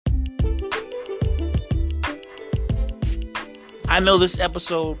I know this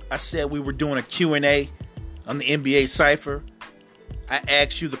episode, I said we were doing a Q&A on the NBA Cypher. I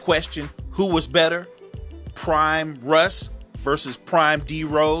asked you the question, who was better? Prime Russ versus Prime D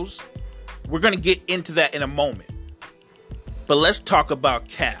Rose? We're going to get into that in a moment. But let's talk about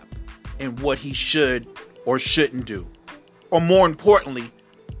Cap and what he should or shouldn't do. Or more importantly,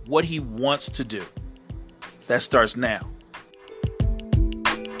 what he wants to do. That starts now.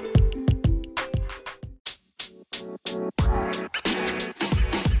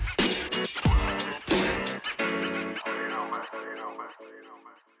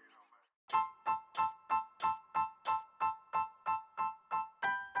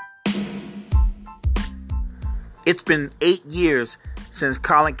 It's been 8 years since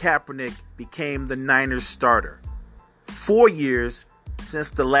Colin Kaepernick became the Niners starter. 4 years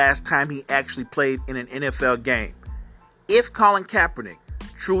since the last time he actually played in an NFL game. If Colin Kaepernick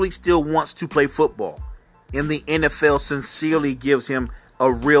truly still wants to play football, and the NFL sincerely gives him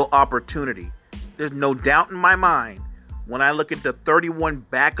a real opportunity, there's no doubt in my mind when I look at the 31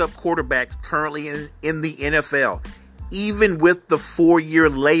 backup quarterbacks currently in the NFL, even with the 4-year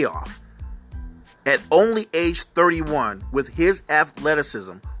layoff, at only age 31, with his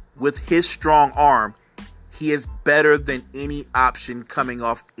athleticism, with his strong arm, he is better than any option coming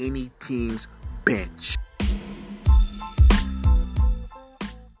off any team's bench.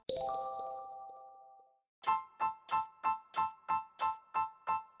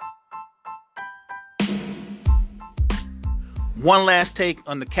 One last take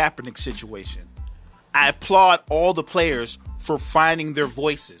on the Kaepernick situation. I applaud all the players for finding their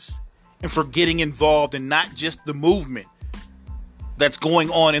voices and for getting involved in not just the movement that's going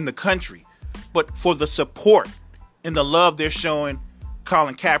on in the country, but for the support and the love they're showing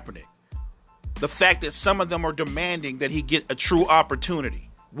Colin Kaepernick. The fact that some of them are demanding that he get a true opportunity.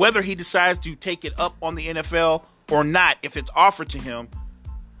 Whether he decides to take it up on the NFL or not, if it's offered to him,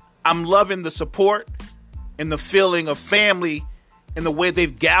 I'm loving the support and the feeling of family and the way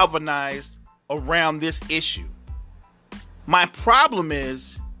they've galvanized around this issue. My problem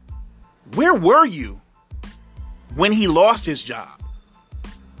is, where were you when he lost his job?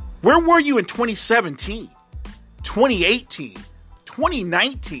 Where were you in 2017, 2018,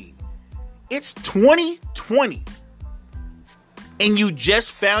 2019? It's 2020. And you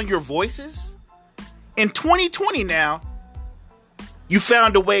just found your voices? In 2020 now, you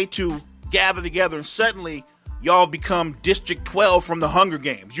found a way to gather together and suddenly y'all become District 12 from the Hunger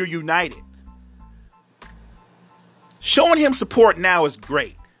Games. You're united. Showing him support now is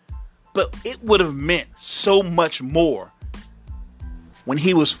great. But it would have meant so much more when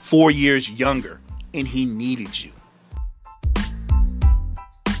he was 4 years younger and he needed you.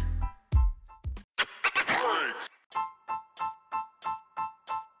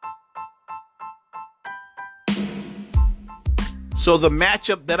 So the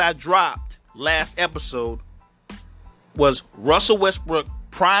matchup that I dropped last episode was Russell Westbrook,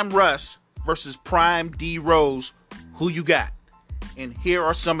 Prime Russ versus Prime D Rose. Who you got? And here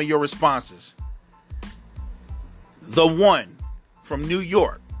are some of your responses. The one from New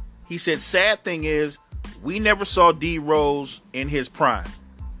York. He said, sad thing is, we never saw D Rose in his prime.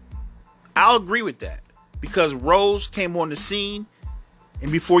 I'll agree with that. Because Rose came on the scene,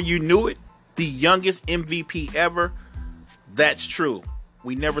 and before you knew it, the youngest MVP ever. That's true.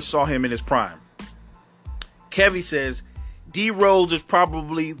 We never saw him in his prime. Kevy says, D Rose is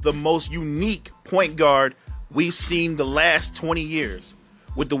probably the most unique point guard we've seen the last 20 years.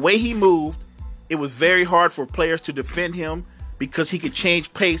 With the way he moved, it was very hard for players to defend him because he could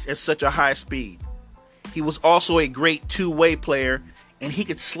change pace at such a high speed. He was also a great two-way player, and he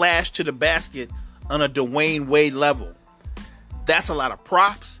could slash to the basket on a Dwayne Wade level. That's a lot of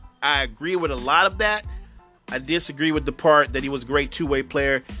props. I agree with a lot of that. I disagree with the part that he was a great two-way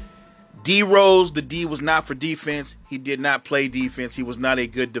player. D Rose, the D was not for defense. He did not play defense. He was not a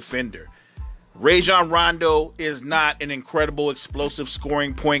good defender. Rajon Rondo is not an incredible explosive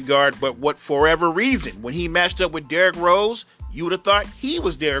scoring point guard, but for whatever reason, when he matched up with Derrick Rose, you would have thought he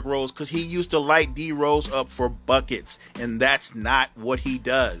was Derrick Rose because he used to light D Rose up for buckets, and that's not what he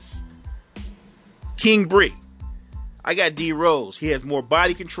does. King Bree, I got D Rose. He has more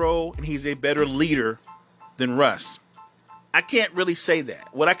body control, and he's a better leader than Russ. I can't really say that.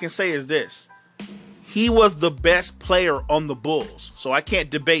 What I can say is this. He was the best player on the Bulls, so I can't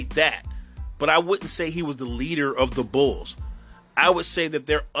debate that. But I wouldn't say he was the leader of the Bulls. I would say that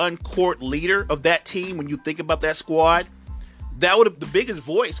their uncourt leader of that team, when you think about that squad, the biggest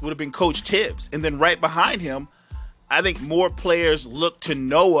voice would have been Coach Tibbs. And then right behind him, I think more players look to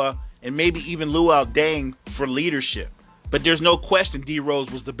Noah and maybe even Luol Deng for leadership. But there's no question D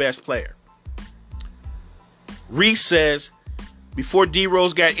Rose was the best player. Reese says, Before D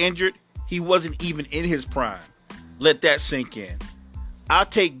Rose got injured, he wasn't even in his prime. Let that sink in. I'll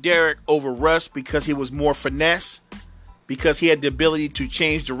take Derek over Russ because he was more finesse, because he had the ability to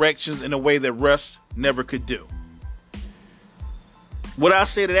change directions in a way that Russ never could do. What I'll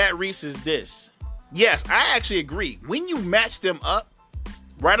say to that, Reese, is this. Yes, I actually agree. When you match them up,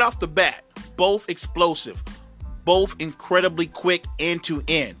 right off the bat, both explosive, both incredibly quick end to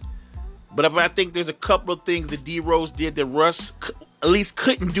end. But if I think there's a couple of things that D Rose did that Russ at least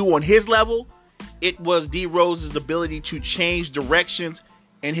couldn't do on his level, it was D Rose's ability to change directions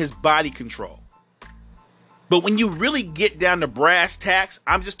and his body control. But when you really get down to brass tacks,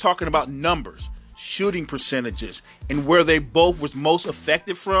 I'm just talking about numbers, shooting percentages, and where they both was most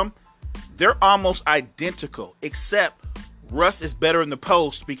effective from. They're almost identical, except Russ is better in the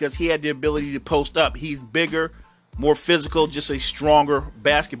post because he had the ability to post up. He's bigger, more physical, just a stronger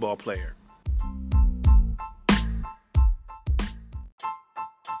basketball player.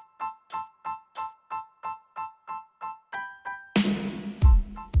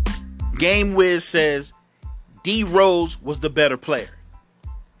 Game Wiz says D Rose was the better player.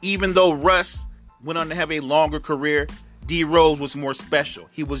 Even though Russ went on to have a longer career, D Rose was more special.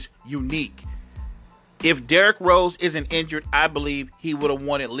 He was unique. If Derrick Rose isn't injured, I believe he would have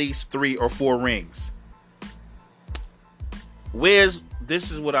won at least 3 or 4 rings. Wiz,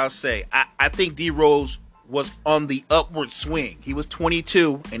 this is what I'll say. I think D Rose was on the upward swing. He was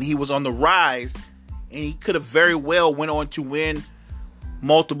 22 and he was on the rise, and he could have very well went on to win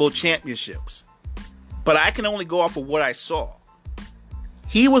multiple championships. But I can only go off of what I saw.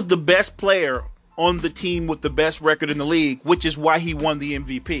 He was the best player on the team with the best record in the league, which is why he won the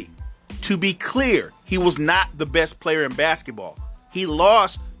MVP. To be clear, he was not the best player in basketball. He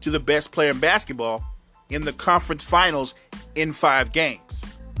lost to the best player in basketball in the conference finals in 5 games.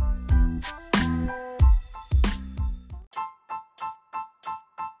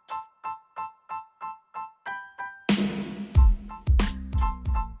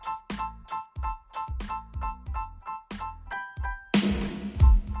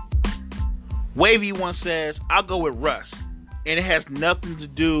 Wavy one says, I'll go with Russ. And it has nothing to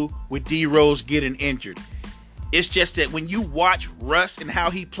do with D Rose getting injured. It's just that when you watch Russ and how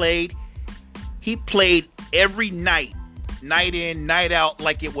he played every night, night in, night out,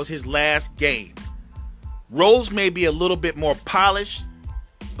 like it was his last game. Rose may be a little bit more polished,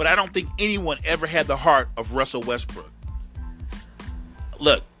 but I don't think anyone ever had the heart of Russell Westbrook.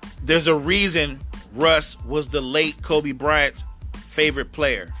 Look, there's a reason Russ was the late Kobe Bryant's favorite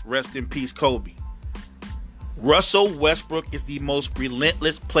player. Rest in peace, Kobe. Russell Westbrook is the most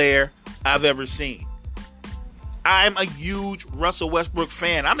relentless player I've ever seen. I'm a huge Russell Westbrook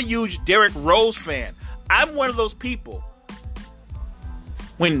fan. I'm a huge Derrick Rose fan. I'm one of those people.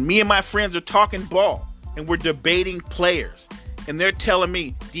 When me and my friends are talking ball and we're debating players and they're telling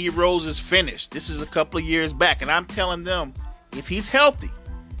me D Rose is finished. This is a couple of years back. And I'm telling them if he's healthy,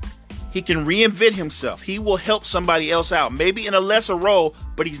 he can reinvent himself. He will help somebody else out, maybe in a lesser role,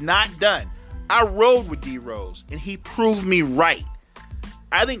 but he's not done. I rode with D Rose, and he proved me right.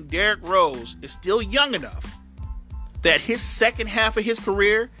 I think Derrick Rose is still young enough that his second half of his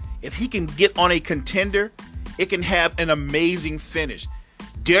career, if he can get on a contender, it can have an amazing finish.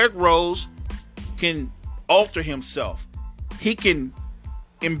 Derrick Rose can alter himself. He can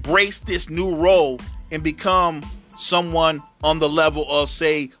embrace this new role and become someone on the level of,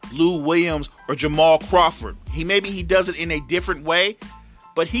 say, Lou Williams or Jamal Crawford. Maybe he does it in a different way,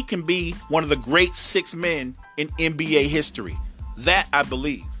 but he can be one of the great 6 men in NBA history. That I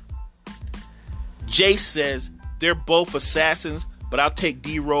believe. Jace says they're both assassins, but I'll take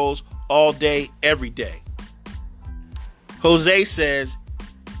D Rose all day, every day. Jose says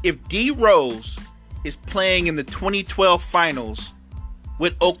if D Rose is playing in the 2012 finals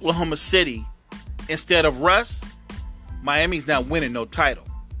with Oklahoma City instead of Russ, Miami's not winning no title.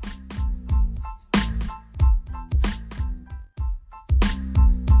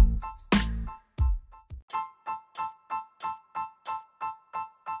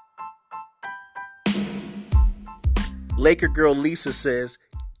 Laker girl Lisa says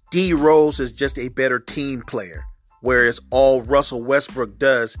D Rose is just a better team player, whereas all Russell Westbrook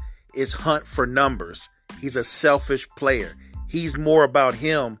does is hunt for numbers. He's a selfish player. He's more about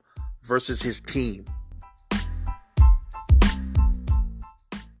him versus his team.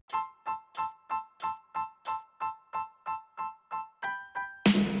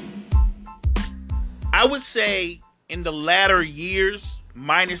 I would say in the latter years,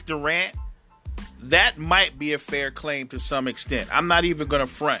 minus Durant, that might be a fair claim to some extent. I'm not even going to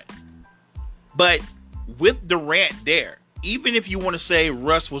front. But with Durant there, even if you want to say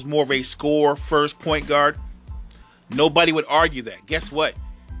Russ was more of a score first point guard, Nobody would argue that. Guess what?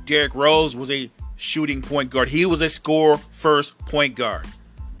 Derrick Rose was a shooting point guard. He was a score first point guard.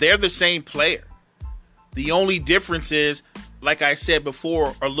 They're the same player. The only difference is, like I said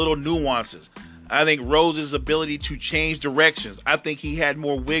before, are little nuances. I think Rose's ability to change directions. I think he had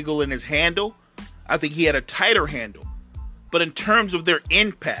more wiggle in his handle. I think he had a tighter handle. But in terms of their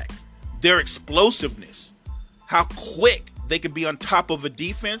impact, their explosiveness, how quick they could be on top of a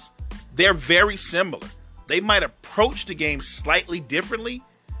defense, they're very similar. They might approach the game slightly differently,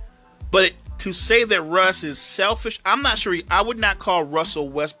 but to say that Russ is selfish, I'm not sure. I would not call Russell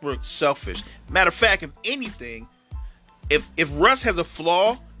Westbrook selfish. Matter of fact, if anything, if Russ has a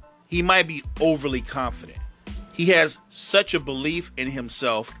flaw, he might be overly confident. He has such a belief in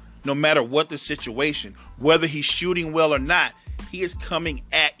himself, no matter what the situation, whether he's shooting well or not, he is coming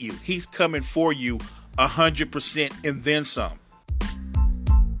at you. He's coming for you 100% and then some.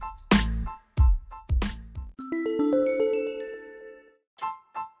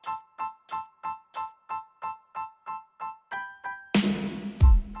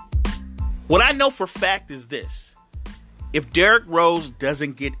 What I know for fact is this. If Derrick Rose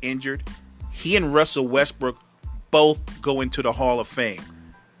doesn't get injured, he and Russell Westbrook both go into the Hall of Fame.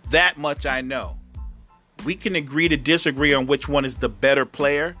 That much I know. We can agree to disagree on which one is the better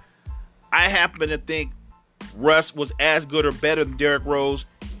player. I happen to think Russ was as good or better than Derrick Rose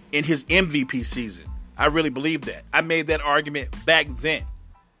in his MVP season. I really believe that. I made that argument back then.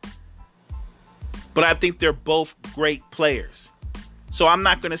 But I think they're both great players. So I'm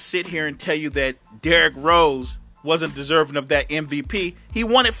not going to sit here and tell you that Derrick Rose wasn't deserving of that MVP. He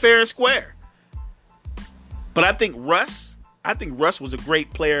won it fair and square. But I think Russ was a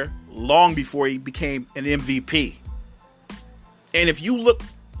great player long before he became an MVP. And if you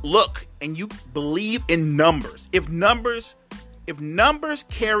look and you believe in numbers, if numbers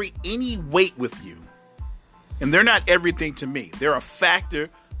carry any weight with you, and they're not everything to me. They're a factor,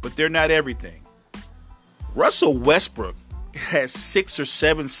 but they're not everything. Russell Westbrook has 6 or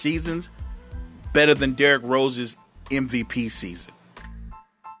 7 seasons better than Derrick Rose's MVP season.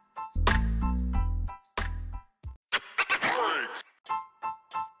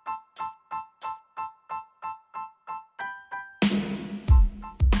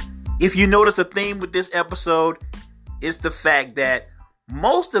 If you notice a theme with this episode, it's the fact that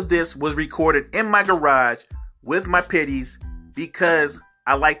most of this was recorded in my garage with my pitties because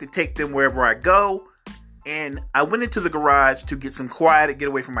I like to take them wherever I go. And I went into the garage to get some quiet and get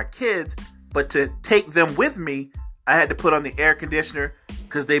away from my kids. But to take them with me, I had to put on the air conditioner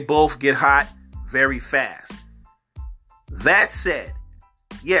because they both get hot very fast. That said,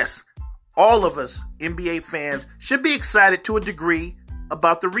 yes, all of us NBA fans should be excited to a degree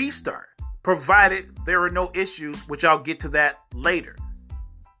about the restart, provided there are no issues, which I'll get to that later.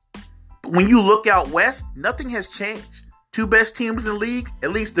 But when you look out west, nothing has changed. 2 best teams in the league,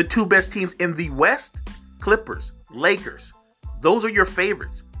 at least the 2 best teams in the West, Clippers, Lakers. Those are your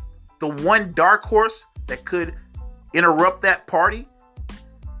favorites. The one dark horse that could interrupt that party,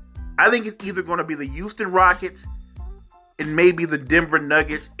 I think it's either going to be the Houston Rockets and maybe the Denver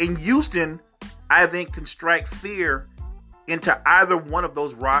Nuggets. And Houston, I think, can strike fear into either one of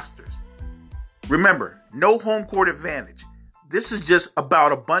those rosters. Remember, no home court advantage. This is just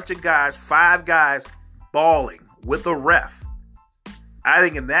about a bunch of guys, 5 guys, balling with a ref. I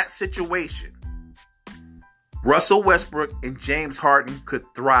think in that situation, Russell Westbrook and James Harden could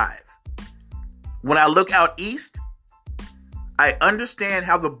thrive. When I look out east, I understand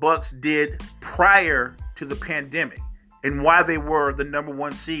how the Bucks did prior to the pandemic and why they were the number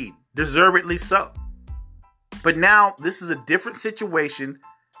 1 seed, deservedly so. But now this is a different situation.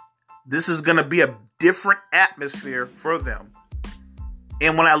 This is going to be a different atmosphere for them.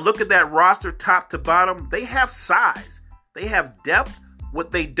 And when I look at that roster top to bottom, they have size. They have depth.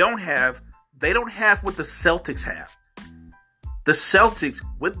 What they don't have what the Celtics have. The Celtics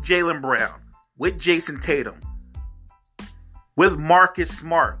with Jaylen Brown, with Jason Tatum, with Marcus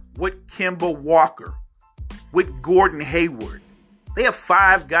Smart, with Kemba Walker, with Gordon Hayward. They have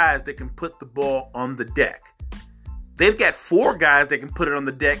 5 guys that can put the ball on the deck. They've got 4 guys that can put it on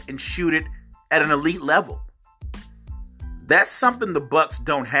the deck and shoot it at an elite level. That's something the Bucks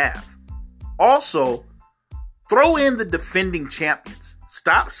don't have. Also, throw in the defending champions.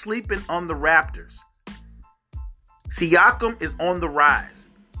 Stop sleeping on the Raptors. Siakam is on the rise.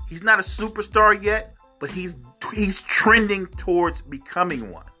 He's not a superstar yet, but he's trending towards becoming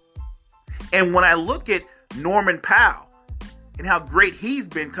one. And when I look at Norman Powell and how great he's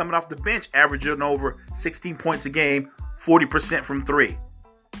been coming off the bench, averaging over 16 points a game, 40% from 3.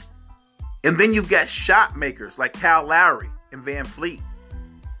 And then you've got shot makers like Kyle Lowry and Van Fleet.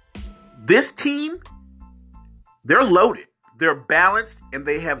 This team They're loaded, they're balanced, and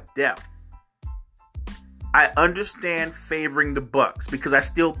they have depth. I understand favoring the Bucks because I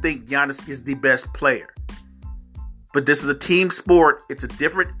still think Giannis is the best player. But this is a team sport. It's a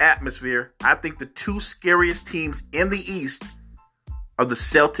different atmosphere. I think the two scariest teams in the East are the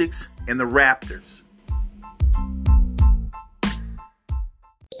Celtics and the Raptors.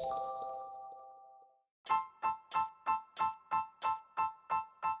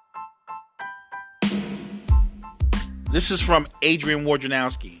 This is from Adrian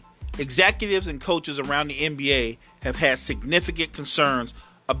Wojnarowski. Executives and coaches around the NBA have had significant concerns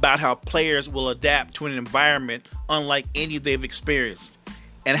about how players will adapt to an environment unlike any they've experienced,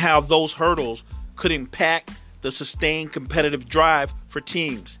 and how those hurdles could impact the sustained competitive drive for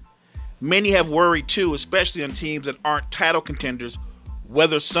teams. Many have worried too, especially on teams that aren't title contenders,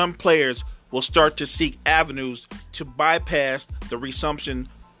 whether some players will start to seek avenues to bypass the resumption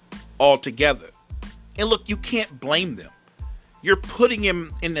altogether. And look, you can't blame them. You're putting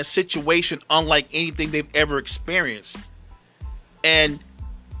him in a situation unlike anything they've ever experienced. And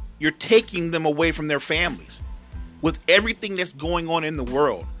you're taking them away from their families. With everything that's going on in the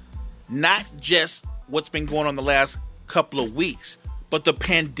world, not just what's been going on the last couple of weeks, but the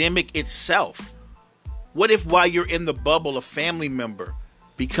pandemic itself. What if while you're in the bubble, a family member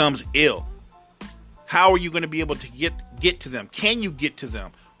becomes ill? How are you going to be able to get to them? Can you get to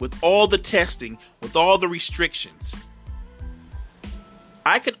them with all the testing, with all the restrictions?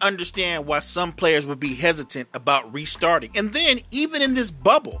 I could understand why some players would be hesitant about restarting. And then, even in this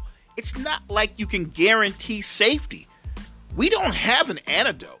bubble, it's not like you can guarantee safety. We don't have an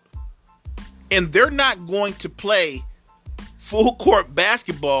antidote. And they're not going to play full court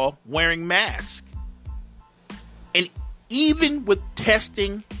basketball wearing masks. And even with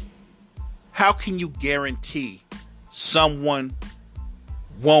testing, how can you guarantee someone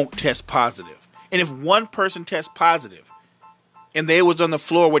won't test positive? And if one person tests positive, and they was on the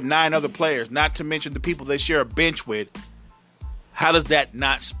floor with 9 other players, not to mention the people they share a bench with, how does that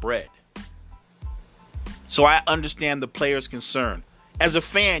not spread? So I understand the players' concern. As a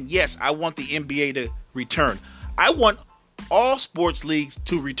fan, yes, I want the NBA to return. I want all sports leagues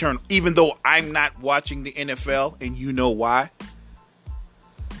to return, even though I'm not watching the NFL, and you know why.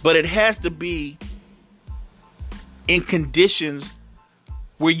 But it has to be in conditions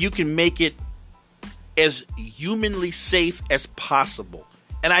where you can make it as humanly safe as possible.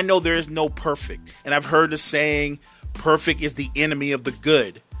 And I know there is no perfect. And I've heard the saying, perfect is the enemy of the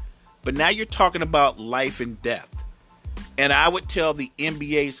good. But now you're talking about life and death. And I would tell the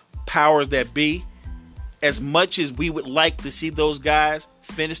NBA's powers that be, as much as we would like to see those guys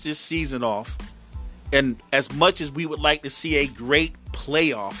finish this season off, and as much as we would like to see a great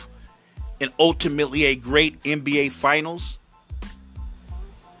playoff and ultimately a great NBA Finals,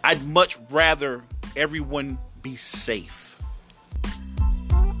 I'd much rather everyone be safe.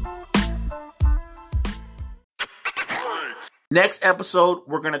 Next episode,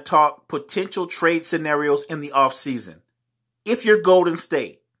 we're going to talk potential trade scenarios in the offseason. If you're Golden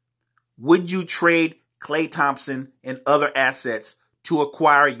State, would you trade Klay Thompson and other assets to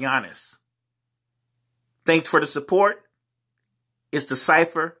acquire Giannis? Thanks for the support. It's The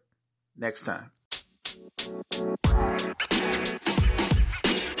Cypher. Next time.